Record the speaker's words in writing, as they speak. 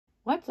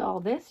What's all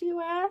this, you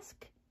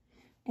ask?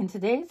 In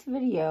today's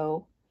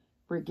video,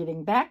 we're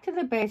getting back to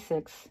the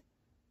basics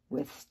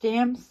with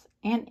stamps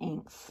and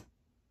inks.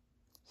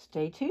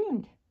 Stay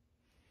tuned.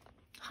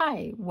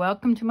 Hi,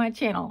 welcome to my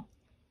channel.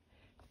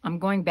 I'm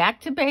going back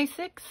to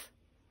basics.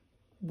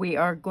 We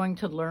are going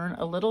to learn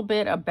a little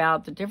bit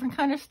about the different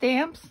kind of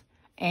stamps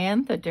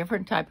and the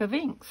different type of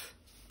inks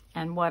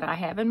and what I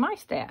have in my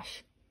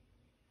stash.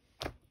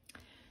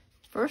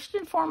 First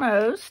and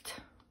foremost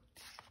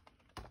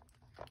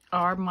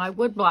are my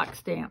woodblock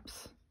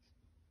stamps.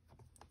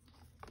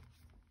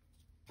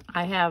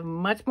 I have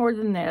much more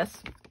than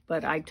this,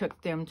 but I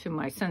took them to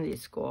my Sunday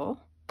school.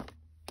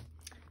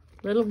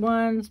 Little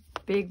ones,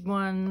 big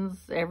ones,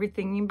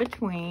 everything in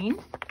between.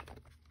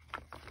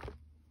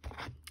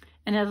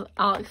 And as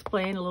I'll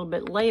explain a little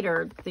bit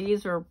later,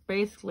 these are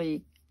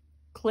basically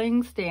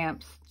cling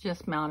stamps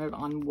just mounted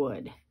on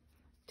wood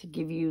to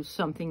give you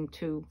something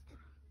to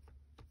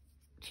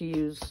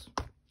use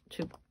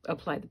to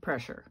apply the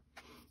pressure.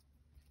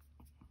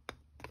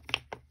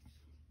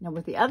 Now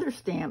with the other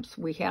stamps,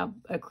 we have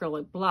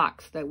acrylic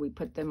blocks that we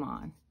put them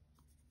on.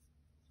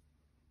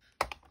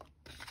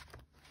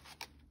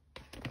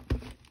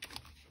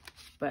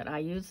 But I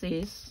use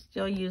these,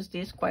 still use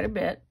these quite a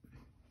bit.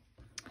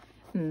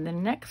 And the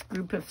next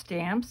group of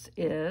stamps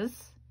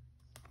is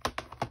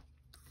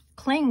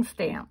cling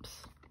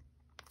stamps.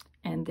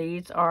 And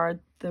these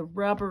are the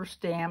rubber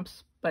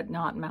stamps, but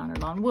not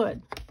mounted on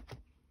wood.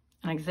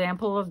 An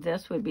example of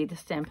this would be the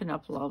Stampin'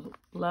 Up!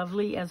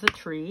 Lovely as a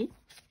Tree.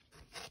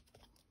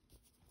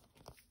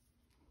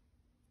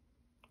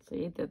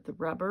 See that the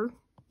rubber,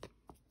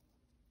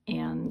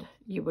 and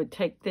you would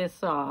take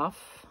this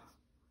off,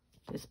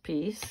 this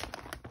piece,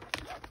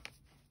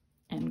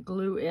 and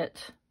glue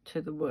it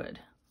to the wood.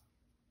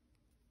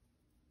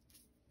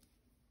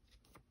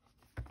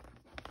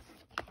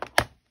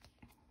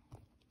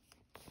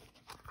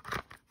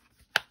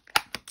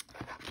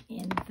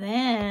 And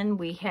then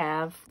we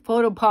have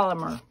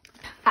photopolymer.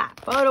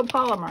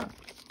 Photopolymer.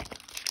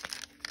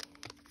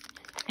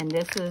 And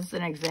this is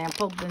an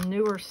example, the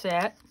newer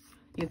set.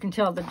 You can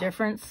tell the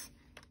difference.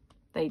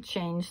 They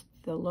changed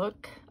the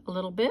look a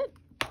little bit.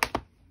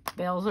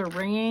 Bells are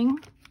ringing.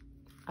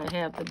 I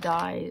have the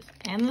dies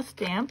and the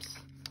stamps.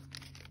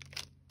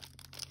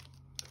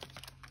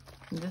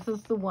 And this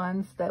is the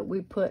ones that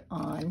we put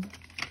on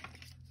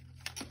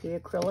the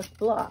acrylic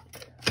block.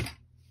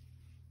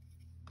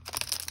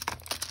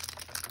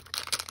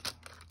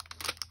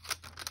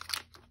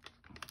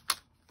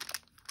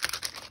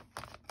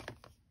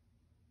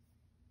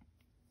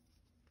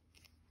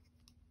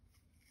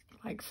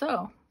 Like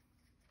so.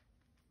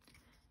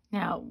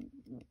 Now,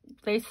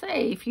 they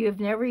say if you have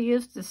never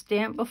used a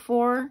stamp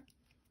before,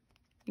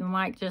 you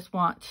might just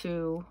want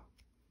to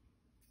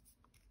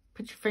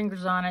put your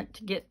fingers on it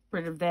to get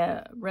rid of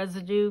the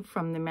residue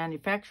from the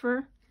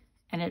manufacturer,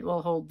 and it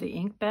will hold the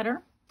ink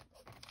better.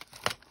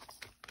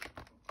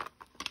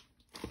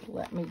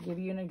 Let me give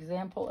you an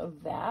example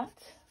of that.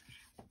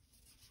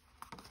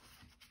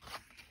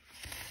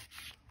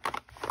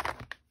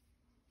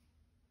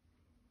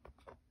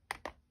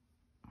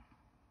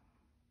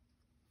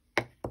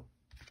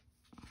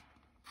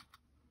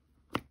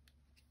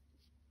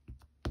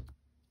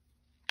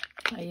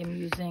 I am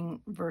using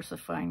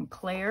VersaFine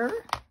Clair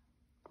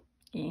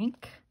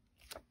ink,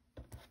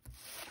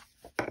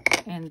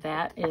 and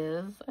that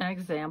is an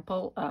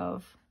example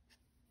of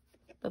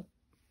the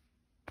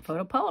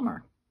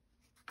photopolymer.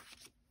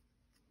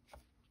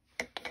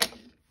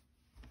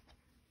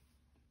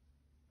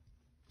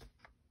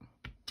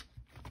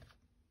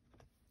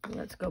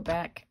 Let's go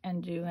back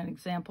and do an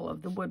example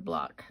of the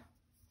woodblock.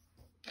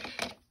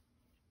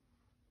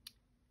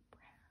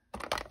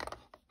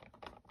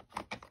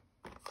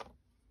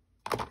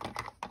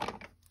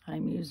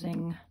 I'm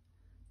using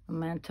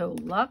Memento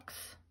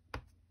Luxe,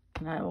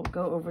 and I will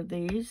go over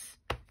these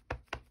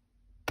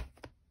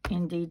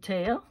in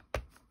detail.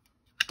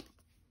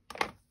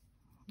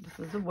 This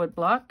is a wood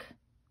block.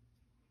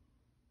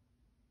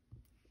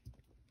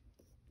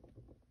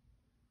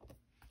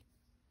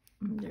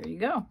 And there you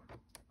go.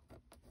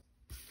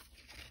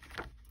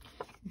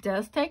 It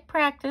does take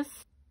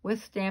practice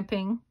with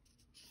stamping,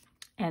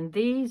 and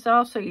these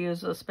also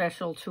use a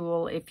special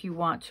tool if you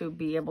want to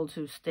be able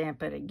to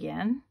stamp it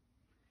again,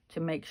 to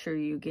make sure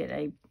you get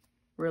a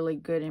really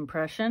good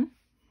impression.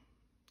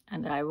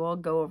 And I will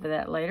go over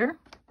that later.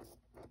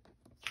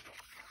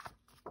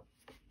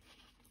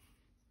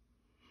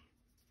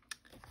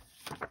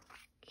 Okay,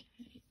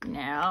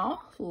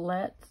 now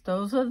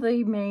those are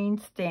the main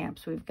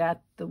stamps. We've got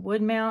the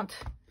wood mount,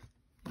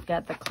 we've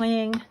got the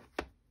cling,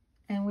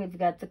 and we've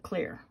got the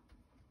clear.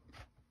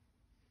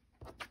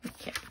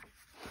 Okay.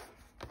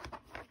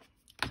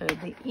 So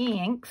the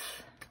inks,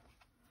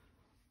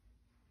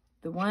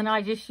 the one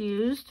I just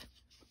used,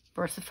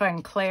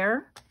 VersaFine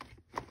Clair.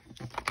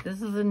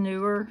 This is a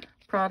newer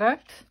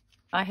product.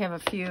 I have a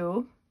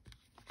few,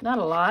 not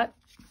a lot.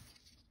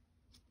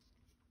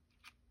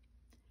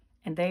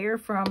 And they are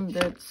from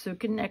the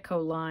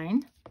Tsukaneko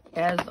line,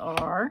 as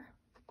are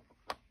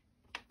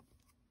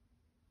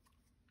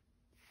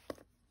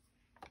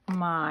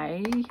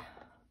my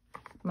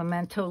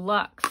Memento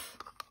Luxe.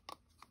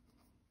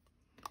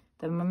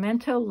 The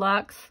Memento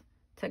Luxe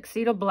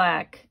Tuxedo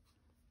Black,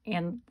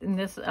 and in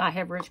this I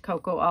have Rich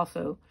Cocoa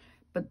also,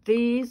 but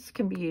these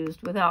can be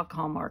used with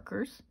alcohol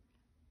markers,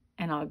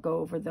 and I'll go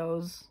over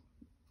those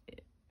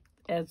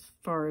as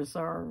far as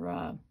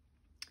our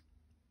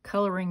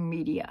coloring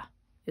media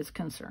is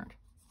concerned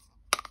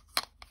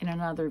in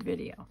another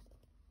video.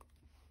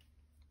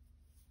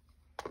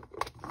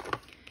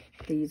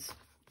 These,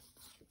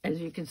 as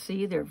you can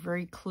see, they're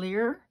very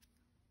clear.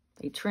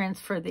 They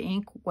transfer the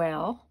ink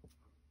well.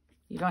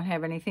 You don't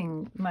have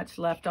anything much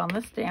left on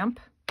the stamp.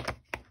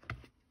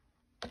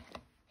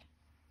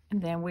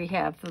 And then we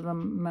have the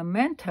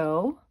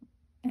Memento,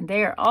 and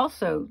they are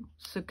also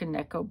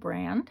Tsukineko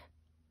brand.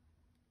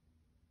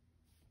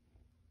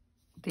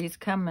 These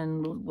come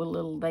in with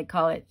little, they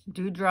call it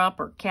dewdrop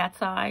or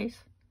cat's eyes.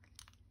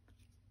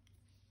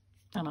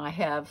 And I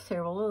have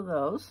several of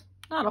those,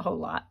 not a whole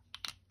lot.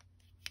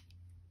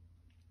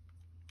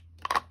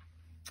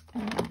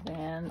 And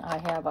then I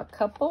have a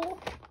couple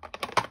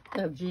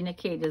of Gina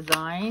K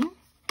Design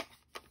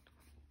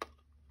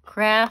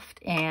Craft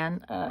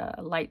and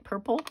light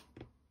purple.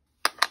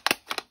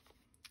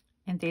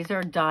 And these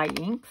are dye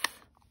inks.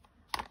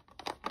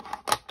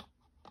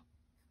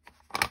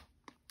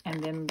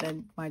 And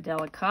then my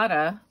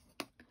Delicata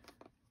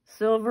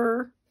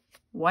silver,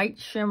 white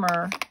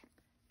shimmer,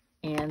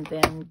 and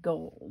then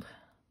gold.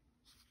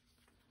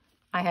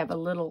 I have a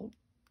little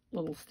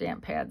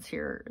stamp pads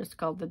here. It's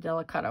called the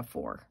Delicata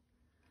 4.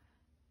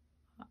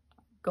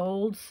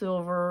 Gold,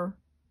 silver,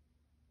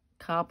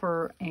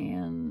 copper,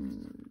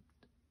 and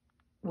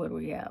what do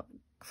we have?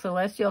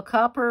 Celestial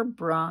Copper,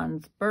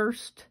 Bronze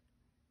Burst,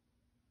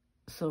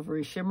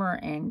 Silvery Shimmer,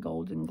 and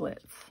Golden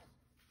Glitz.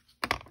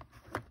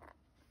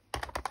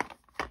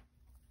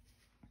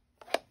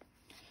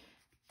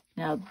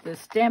 Now, the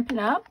Stampin'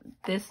 Up!,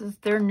 this is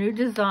their new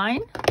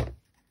design.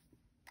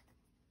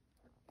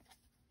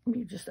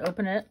 You just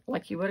open it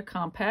like you would a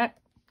compact,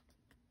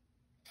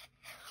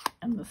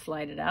 and then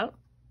slide it out.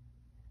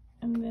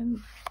 And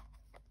then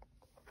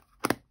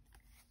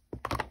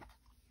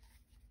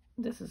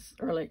this is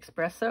Early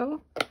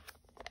Espresso.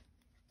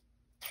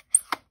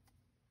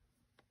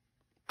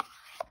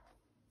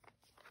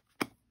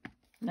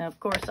 Now, of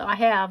course, I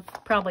have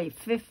probably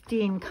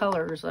 15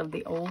 colors of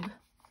the old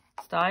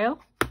style.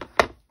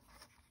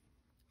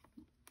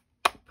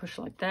 Push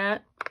like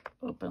that,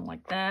 open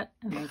like that,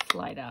 and then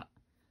slide out.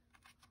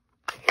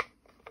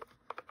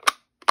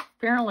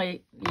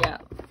 Apparently, yeah,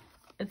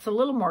 it's a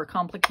little more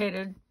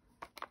complicated.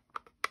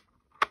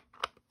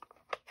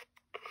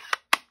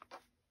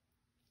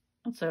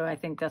 And so I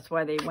think that's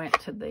why they went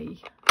to the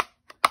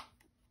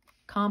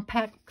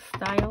compact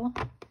style.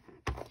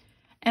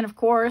 And of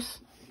course,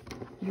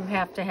 you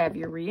have to have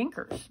your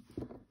re-inkers.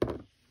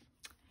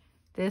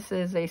 This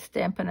is a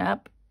Stampin'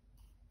 Up!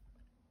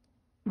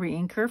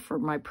 Re-inker for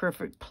my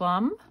Perfect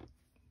Plum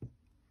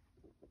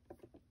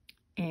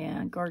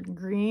and Garden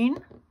Green.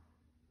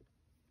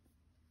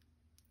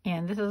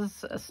 And this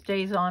is a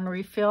Stays On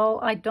refill.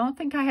 I don't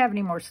think I have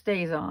any more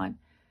Stays On.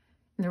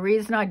 And the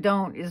reason I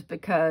don't is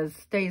because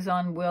Stays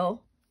On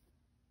will,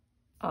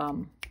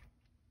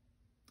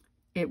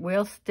 it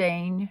will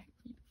stain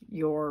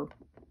your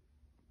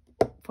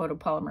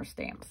photopolymer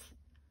stamps.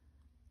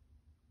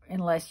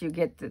 Unless you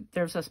get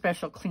there's a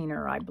special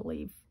cleaner, I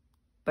believe.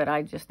 But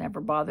I just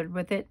never bothered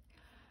with it.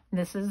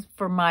 This is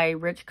for my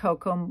Rich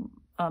Cocoa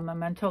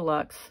Memento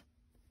Luxe.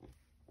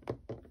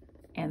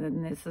 And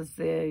then this is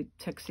the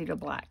Tuxedo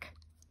Black.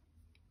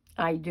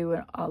 I do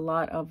a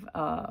lot of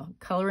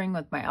coloring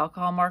with my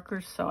alcohol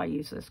markers, so I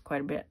use this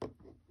quite a bit.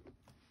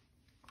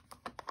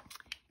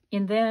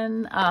 And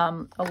then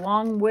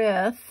along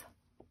with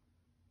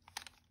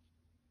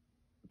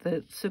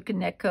the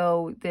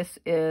Tsukineko, this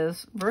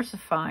is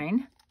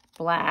VersaFine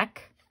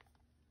Black.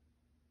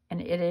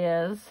 And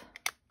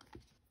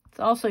it's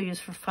also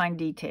used for fine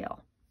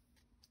detail.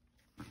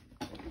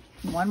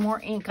 One more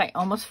ink I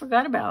almost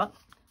forgot about.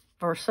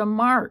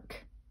 Versamark.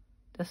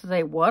 This is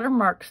a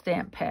watermark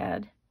stamp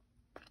pad.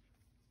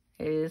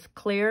 It is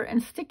clear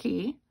and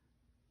sticky,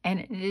 and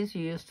it is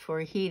used for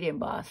heat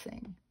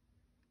embossing.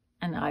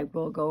 And I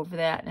will go over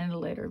that in a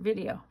later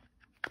video.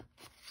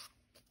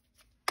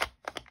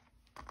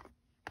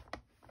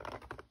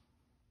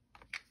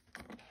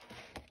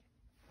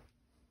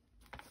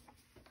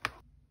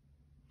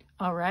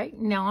 All right,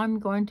 now I'm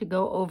going to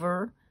go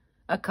over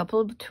a couple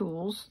of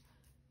tools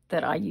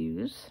that I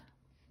use.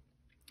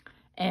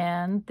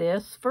 And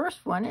this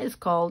first one is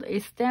called a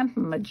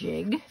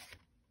Stamp-A-Jig.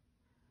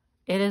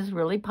 It is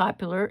really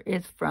popular.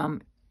 It's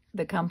from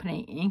the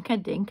company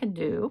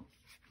Inkadinkado.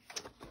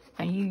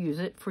 And you use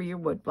it for your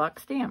woodblock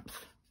stamps.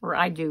 Or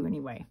I do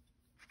anyway.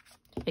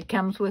 It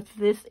comes with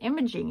this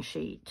imaging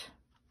sheet.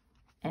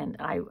 And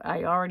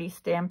I already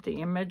stamped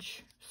the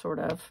image, sort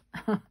of.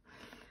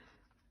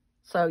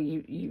 So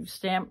you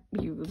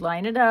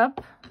line it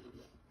up.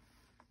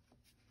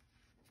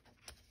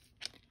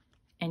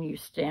 And you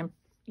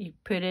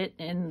put it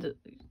in the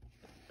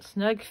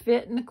snug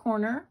fit in the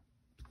corner.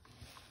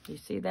 You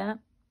see that?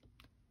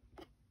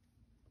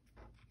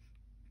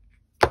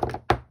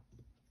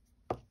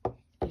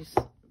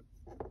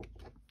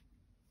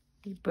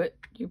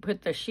 You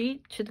put the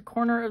sheet to the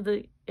corner of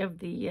the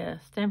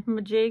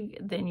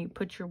Stamp-A-Majig, then you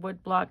put your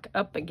wood block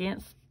up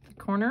against the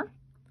corner,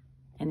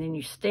 and then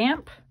you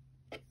stamp,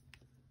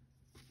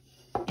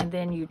 and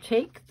then you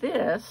take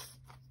this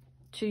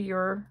to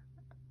your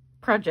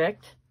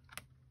project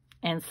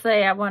and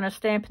say, I want to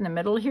stamp in the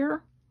middle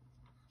here.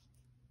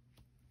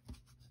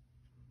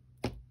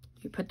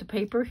 You put the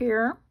paper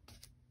here,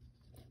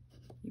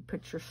 you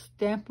put your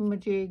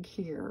Stamp-A-Majig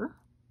here,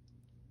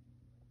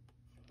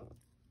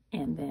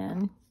 and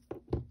then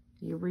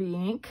you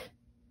re-ink,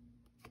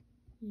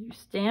 you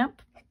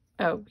stamp.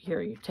 Oh,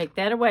 here, you take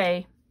that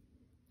away,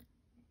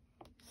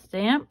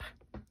 stamp.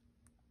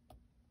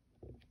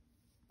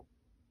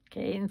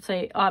 Okay, and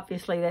say,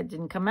 obviously that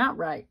didn't come out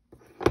right.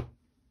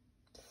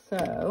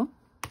 So,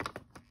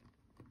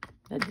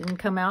 that didn't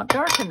come out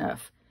dark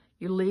enough.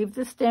 You leave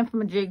the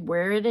Stamp-A-Majig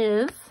where it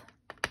is,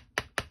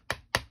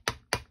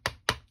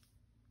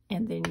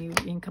 and then you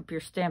ink up your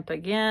stamp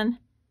again.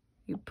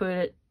 You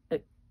put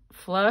it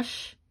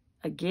flush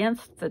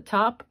against the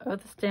top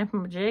of the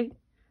Stamp-A-Majig.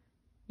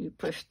 You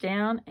push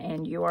down,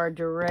 and you are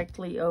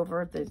directly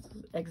over the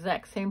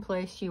exact same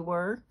place you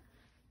were.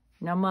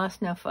 No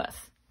muss, no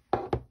fuss.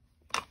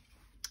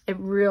 It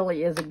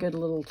really is a good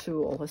little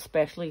tool,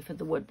 especially for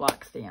the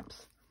woodblock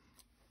stamps.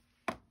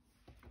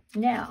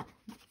 Now,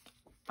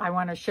 I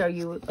want to show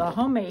you the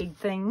homemade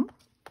thing.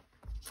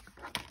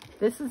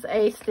 This is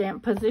a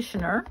stamp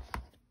positioner.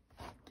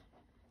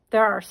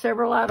 There are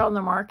several out on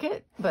the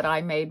market, but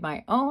I made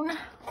my own.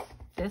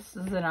 This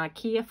is an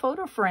IKEA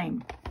photo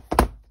frame.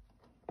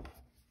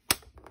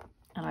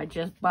 And I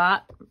just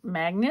bought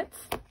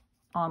magnets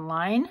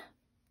online.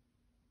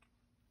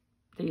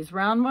 These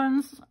round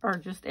ones are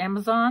just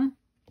Amazon.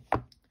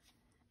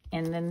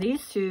 And then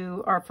these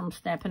two are from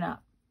Stampin'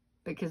 Up!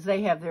 Because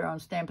they have their own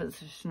stamp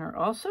positioner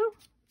also.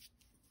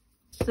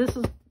 This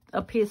is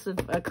a piece of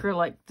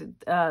acrylic.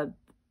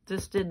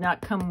 This did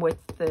not come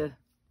with the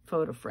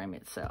photo frame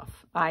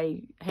itself.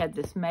 I had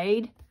this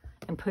made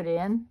and put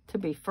in to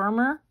be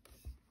firmer.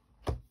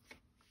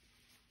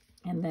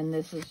 And then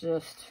this is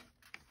just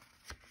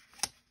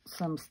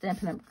some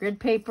Stampin' Up! Grid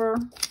paper.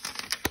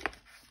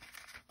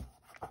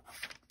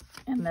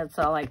 And that's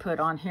all I put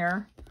on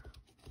here.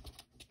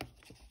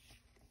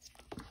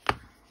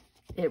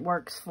 It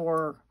works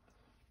for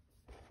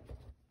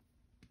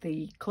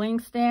the cling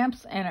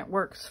stamps and it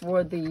works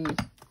for the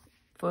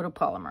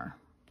photopolymer.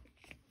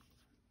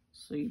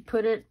 So you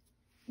put it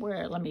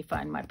where, let me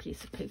find my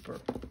piece of paper.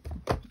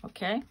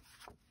 Okay.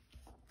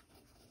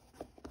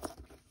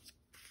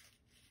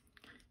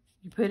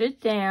 You put it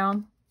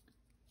down.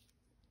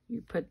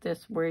 You put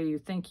this where you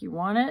think you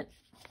want it.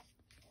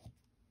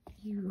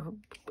 You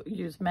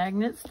use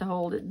magnets to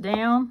hold it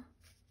down.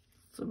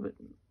 So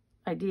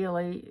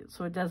ideally,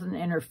 so it doesn't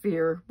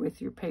interfere with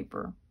your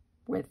paper,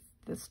 with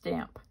the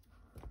stamp.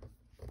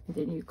 And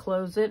then you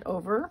close it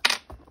over.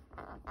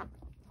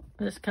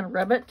 Just kind of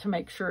rub it to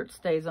make sure it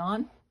stays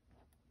on.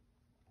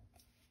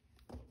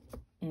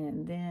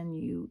 And then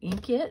you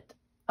ink it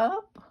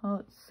up.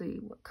 Let's see,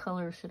 what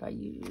color should I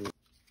use?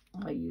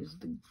 I use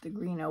the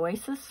green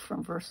Oasis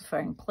from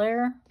VersaFine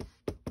Clair.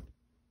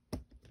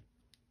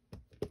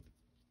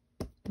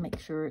 Make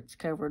sure it's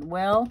covered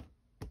well.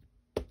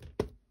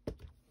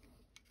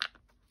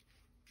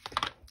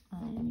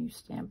 And you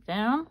stamp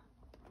down.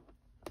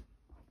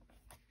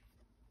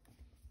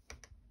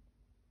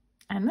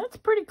 And that's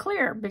pretty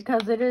clear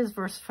because it is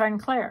VersaFine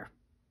Clair.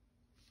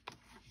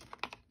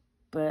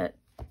 But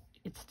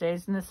it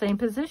stays in the same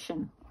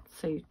position.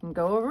 So you can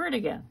go over it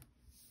again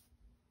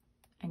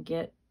and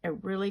get a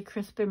really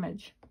crisp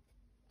image.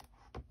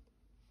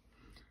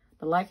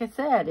 But like I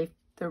said, if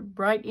the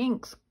bright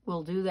inks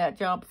will do that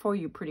job for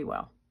you pretty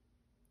well.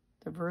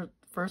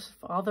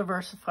 All the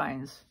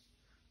VersaFines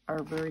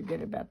are very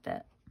good about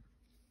that.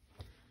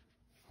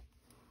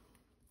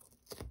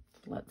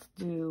 Let's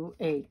do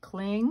a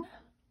cling.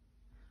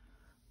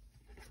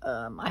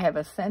 I have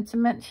a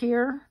sentiment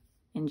here.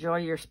 Enjoy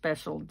your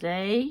special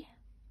day.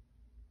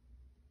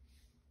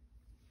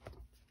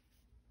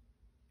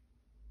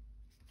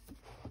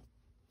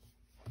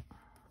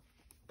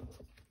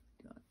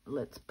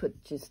 Let's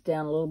put just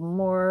down a little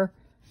more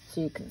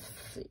so you can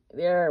see.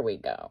 There we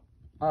go.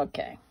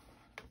 Okay.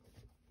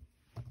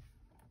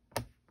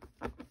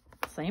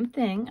 Same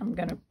thing. I'm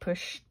going to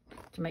push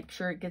to make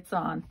sure it gets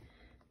on.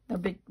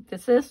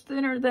 This is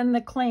thinner than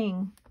the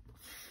cling,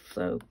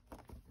 so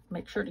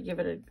make sure to give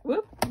it a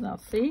whoop. Now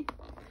see.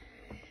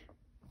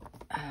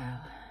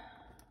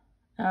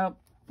 Oh,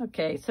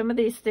 okay. Some of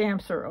these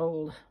stamps are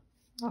old.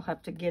 I'll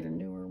have to get a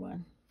newer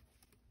one.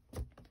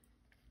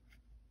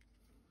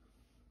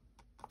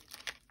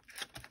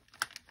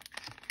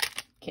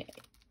 Okay.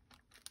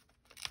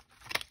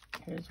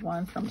 Here's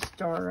one from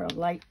Star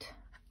Light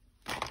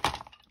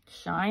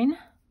Shine.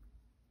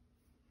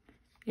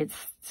 It's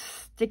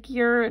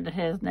stickier. It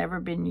has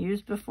never been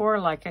used before,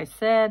 like I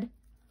said.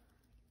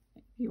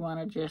 You want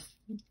to just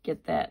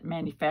get that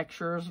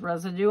manufacturer's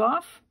residue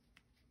off.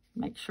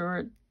 Make sure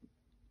it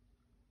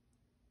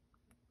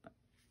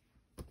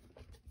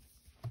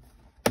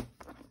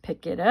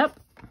pick it up.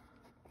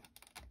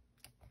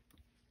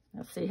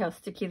 Now see how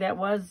sticky that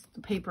was?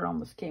 The paper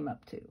almost came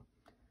up too.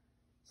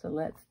 So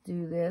let's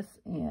do this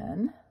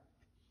in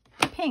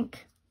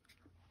pink.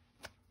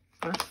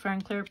 First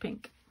Francoeur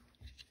pink.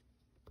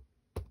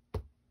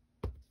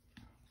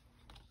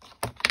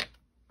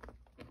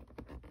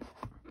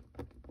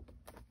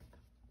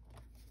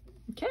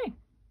 Okay.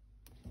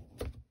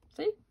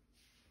 See?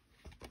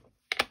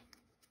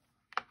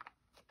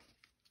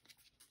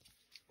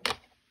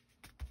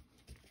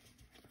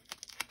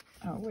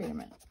 Oh, wait a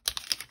minute.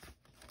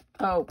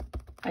 Oh,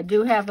 I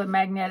do have a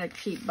magnetic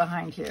sheet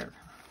behind here.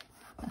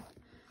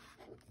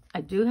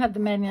 I do have the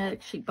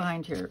magnetic sheet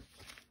behind here,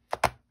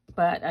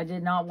 but I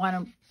did not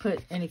want to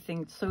put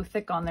anything so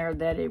thick on there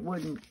that it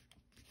wouldn't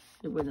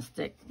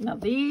stick. Now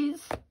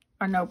these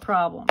are no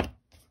problem.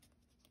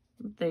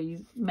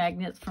 The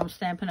magnets from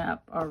Stampin'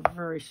 Up! Are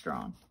very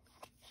strong.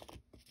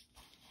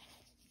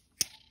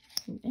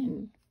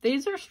 And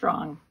these are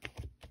strong,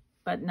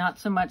 but not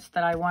so much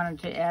that I wanted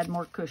to add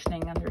more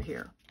cushioning under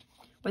here.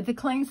 With the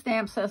cling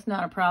stamps, that's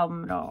not a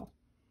problem at all.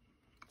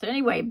 So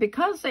anyway,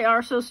 because they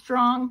are so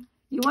strong,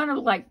 you want to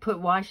like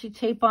put washi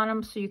tape on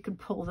them so you can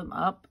pull them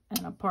up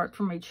and apart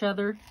from each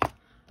other.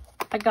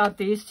 I got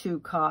these two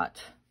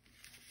caught,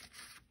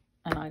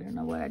 and I don't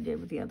know what I did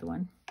with the other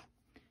one.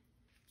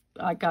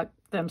 I got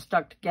them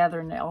stuck together,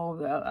 and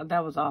oh,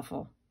 that was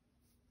awful.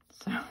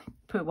 So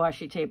put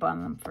washi tape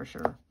on them for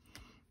sure,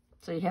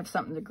 so you have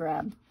something to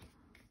grab.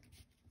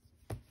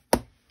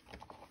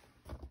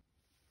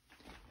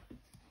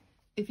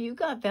 If you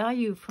got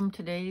value from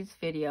today's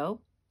video,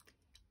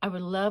 I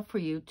would love for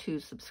you to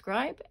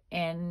subscribe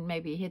and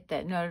maybe hit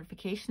that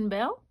notification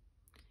bell.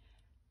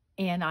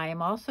 And I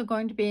am also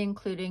going to be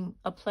including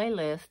a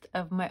playlist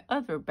of my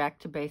other Back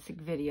to Basic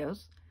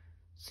videos,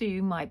 so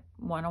you might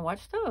want to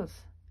watch those.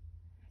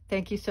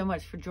 Thank you so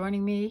much for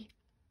joining me,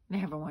 and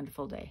have a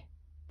wonderful day.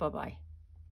 Bye-bye.